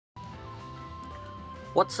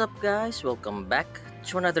What's up guys, welcome back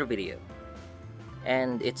to another video.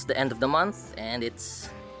 And it's the end of the month and it's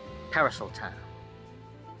Parasol time.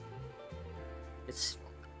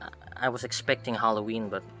 I was expecting Halloween,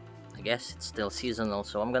 but I guess it's still seasonal,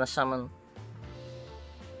 so I'm gonna summon.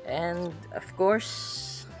 And of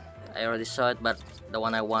course, I already saw it, but the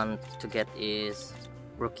one I want to get is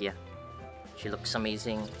Rukia. She looks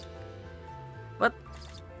amazing. But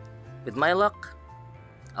with my luck,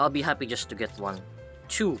 I'll be happy just to get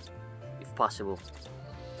two if possible.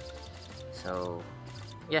 So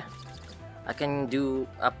yeah, I can do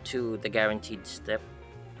up to the guaranteed step.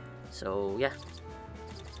 So yeah,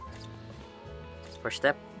 first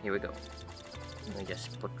step, here we go. Let me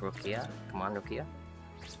just put Rukia. Come on, Rukia.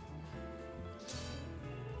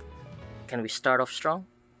 Can we start off strong?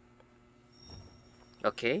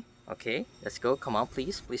 Okay, let's go. Come on,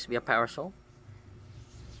 please be a Parasol.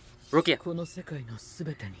 Rukia.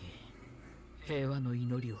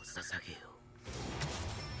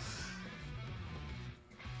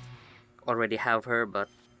 Already have her, but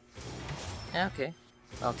yeah, okay,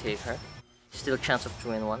 I'll take her. Still a chance of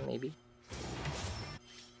 2-in-1 maybe.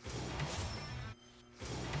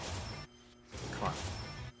 Come on.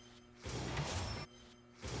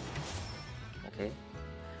 Okay.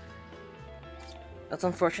 That's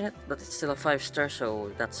unfortunate, but it's still a 5-star,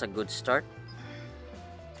 so that's a good start.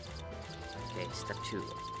 Okay, step 2.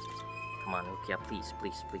 Come on, Rukia, please.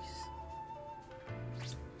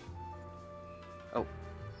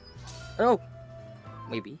 Oh!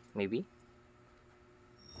 Maybe.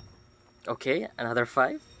 Okay, another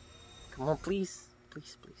 5. Come on, please.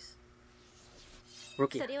 Rukia.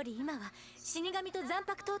 Okay,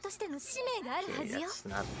 that's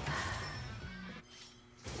not...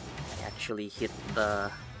 I actually hit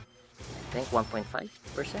the... I think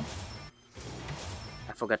 1.5%?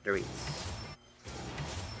 I forgot the rates.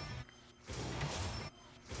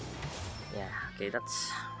 Yeah, okay,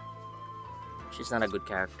 that's... She's not a good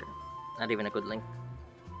character. Not even a good link.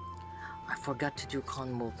 I forgot to do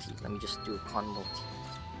con multi. Let me just do con multi.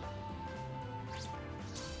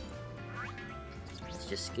 Let's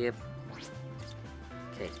just skip.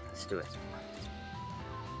 Okay, let's do it.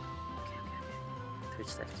 Okay. Third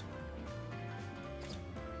step.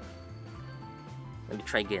 Let me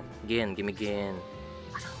try again. Give me again.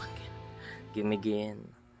 I don't want again. Give me again.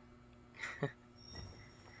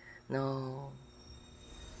 No.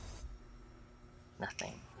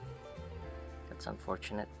 Nothing. That's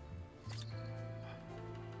unfortunate.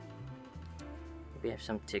 Maybe I have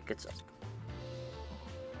some tickets.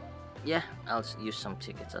 Yeah, I'll use some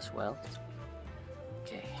tickets as well.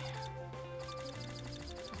 Okay.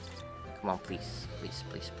 Come on, please.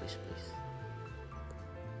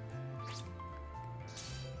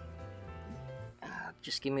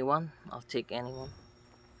 Just give me one. I'll take anyone.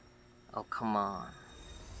 Oh, come on.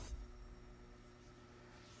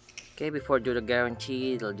 Okay, before I do the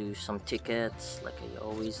guaranteed, I'll do some tickets like I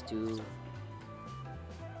always do.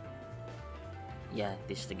 Yeah,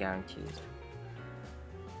 this is the guaranteed.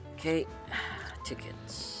 Okay,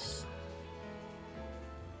 tickets.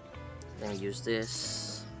 Let me use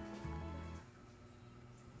this.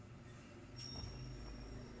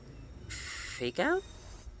 Fake out?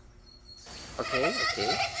 Okay.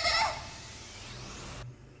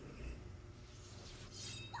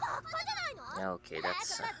 Okay,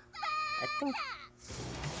 that's... I think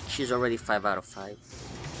she's already 5 out of 5.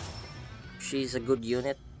 She's a good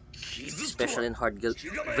unit, especially in hard guild,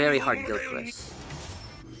 very hard guild quest.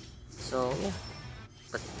 So yeah,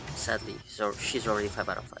 but sadly, so she's already 5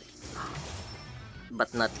 out of 5,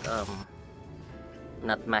 but not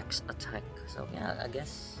max attack. So yeah, I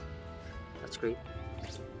guess that's great.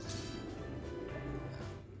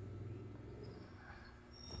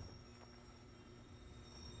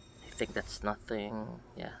 I think that's nothing.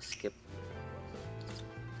 Yeah, skip.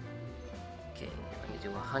 Okay, let me do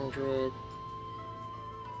 100.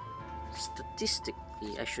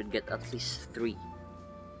 Statistically, I should get at least 3.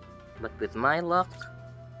 But with my luck...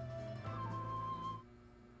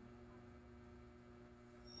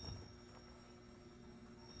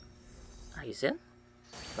 he's in?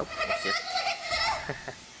 Nope, that's it.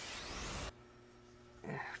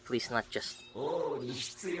 Please not just...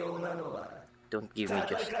 Don't give me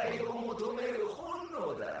just one.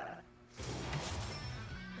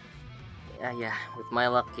 Yeah, with my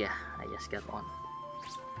luck, yeah, I just got one.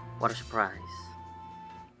 What a surprise.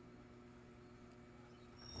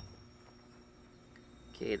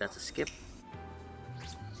 Okay, that's a skip.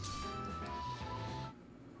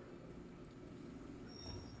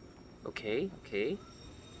 Okay.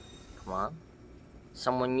 Come on.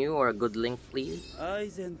 Someone new or a good link, please.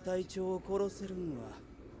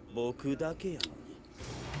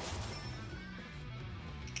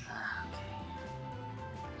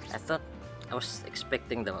 I thought I was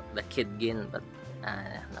expecting the Kid Gin, but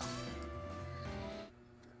no.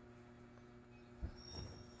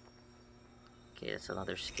 Okay, that's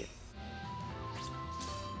another skip.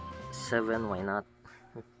 7, why not?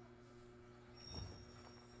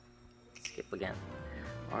 Skip again.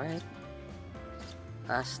 Alright.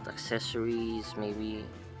 Last accessories, maybe.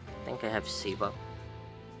 I think I have save up.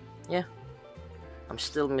 Yeah. I'm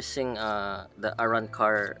still missing the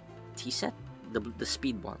Arankar tea set, the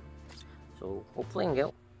speed one. So hopefully I can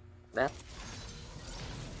get that.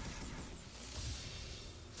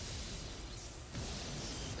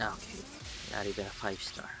 Okay, not even a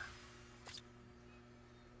 5-star.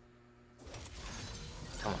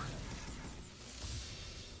 Come on.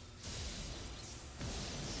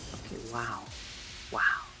 Okay, wow.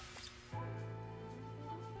 Wow.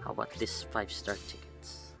 How about this 5-star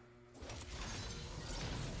tickets?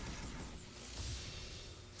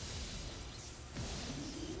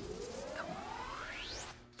 Come on.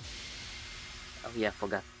 Oh yeah, I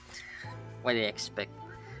forgot. What did I expect?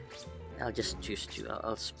 I'll just choose to.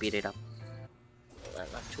 I'll speed it up.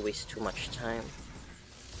 Not to waste too much time.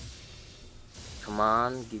 Come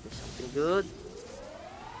on, give me something good.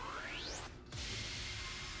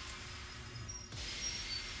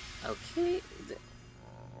 Okay.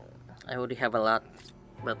 I already have a lot,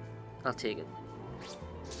 but I'll take it.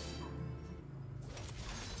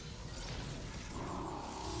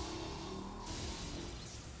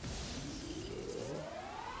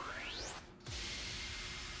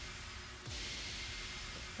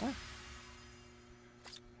 Okay.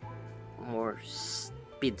 More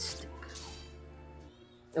speed stick.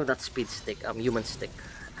 Oh, not speed stick. Human stick.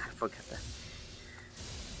 I forgot that.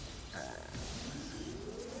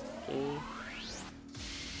 Okay.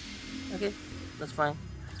 Okay, that's fine.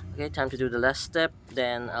 Okay, time to do the last step.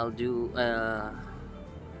 Then I'll do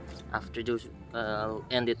after those I'll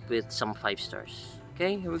end it with some 5 stars.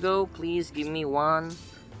 Okay, here we go. Please give me one,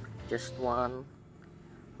 just one.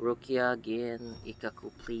 Rukia again,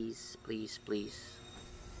 Ikkaku, please, please, please.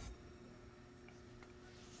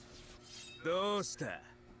 どうした？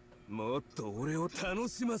もっと俺を楽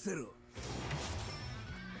しませろ。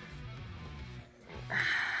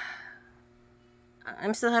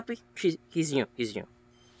I'm still happy. He's new. He's new.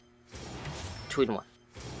 2 in 1.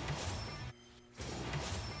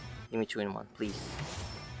 Give me 2 in 1, please.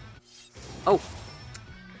 Oh,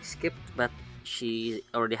 skipped, but she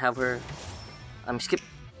already have her. Skip.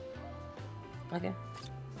 Okay.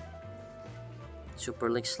 Super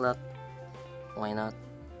Link slot. Why not?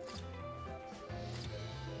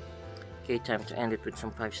 Okay, time to end it with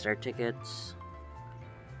some 5-star tickets.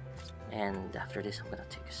 And after this, I'm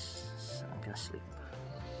gonna sleep.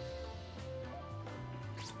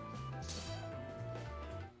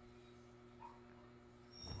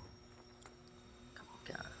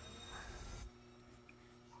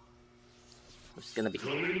 Who's gonna be?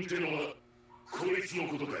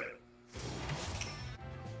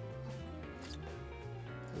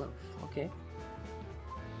 Love, okay.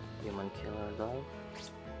 Human killer dog.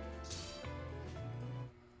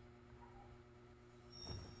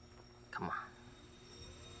 Come on.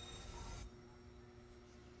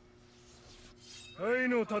 愛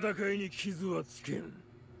の戦いに傷はつけん。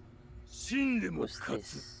死んでも勝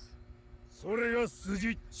つ。それが筋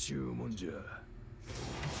っちゅうもんじゃ。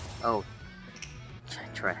Oh,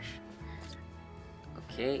 trash.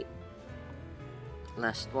 Okay.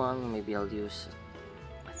 Last one. Maybe I'll use.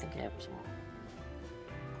 I think I have some.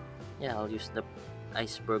 Yeah, I'll use the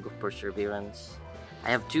Iceberg of Perseverance.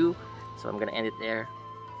 I have 2, so I'm gonna end it there.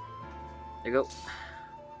 There you go.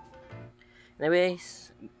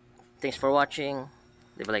 Anyways, thanks for watching.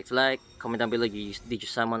 Leave a like, comment down below. Did you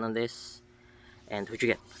summon on this? And who'd you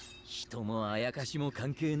get?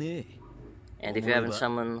 And if you haven't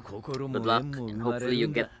summoned, good luck, and hopefully you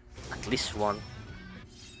get at least one.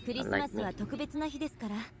 Unlike me.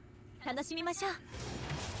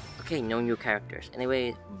 Okay, no new characters.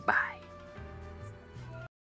 Anyway, bye.